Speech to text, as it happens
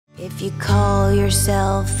If you call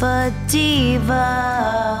yourself a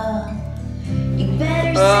diva, you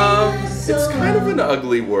better say it's kind of an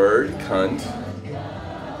ugly word, cunt.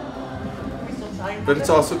 But it's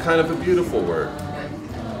also kind of a beautiful word.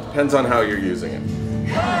 Depends on how you're using it.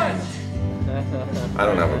 I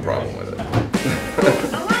don't have a problem with it.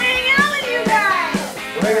 I'm hanging out with you guys!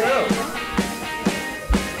 We're hanging out.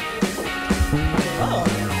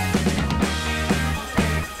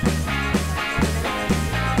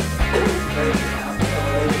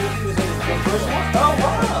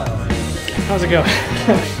 How's it going?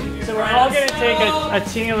 So we're all gonna take a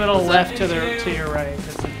teeny little left to your right.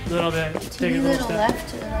 Just a little bit. Take a little step. Left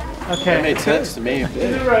to the right. Okay. That made sense to me.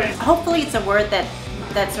 Right. Hopefully it's a word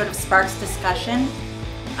that sort of sparks discussion,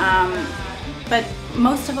 but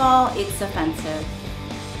most of all, it's offensive.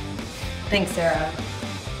 Thanks, Sarah.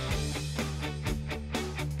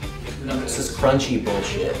 This is crunchy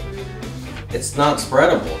bullshit. It's not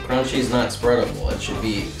spreadable. Crunchy's not spreadable. It should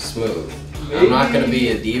be smooth. I'm not gonna be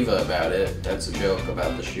a diva about it. That's a joke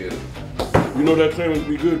about the shoe. You know that claim would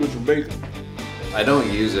be good with some bacon. I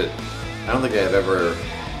don't use it. I don't think I've ever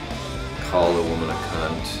called a woman a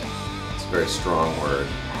cunt. It's a very strong word.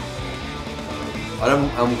 But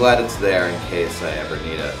I'm glad it's there in case I ever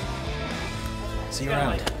need it. See you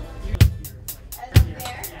around.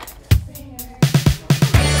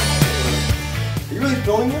 Are you really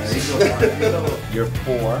filming this? You're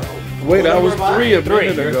 4. Wait, I was 3 a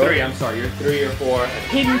minute You're ago. 3, I'm sorry. You're 3 or 4.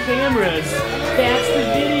 Hidden cameras. That's the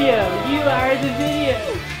video. You are the video.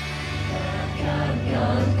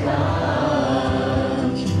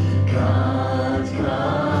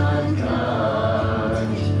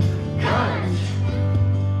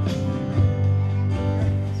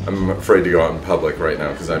 I'm afraid to go out in public right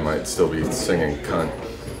now because I might still be singing cunt.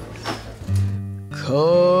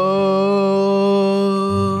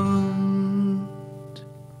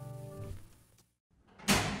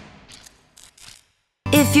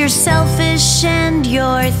 If you're selfish and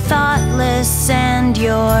you're thoughtless and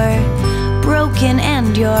you're broken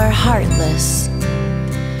and you're heartless,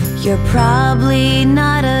 you're probably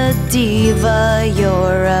not a diva,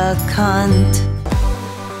 you're a cunt.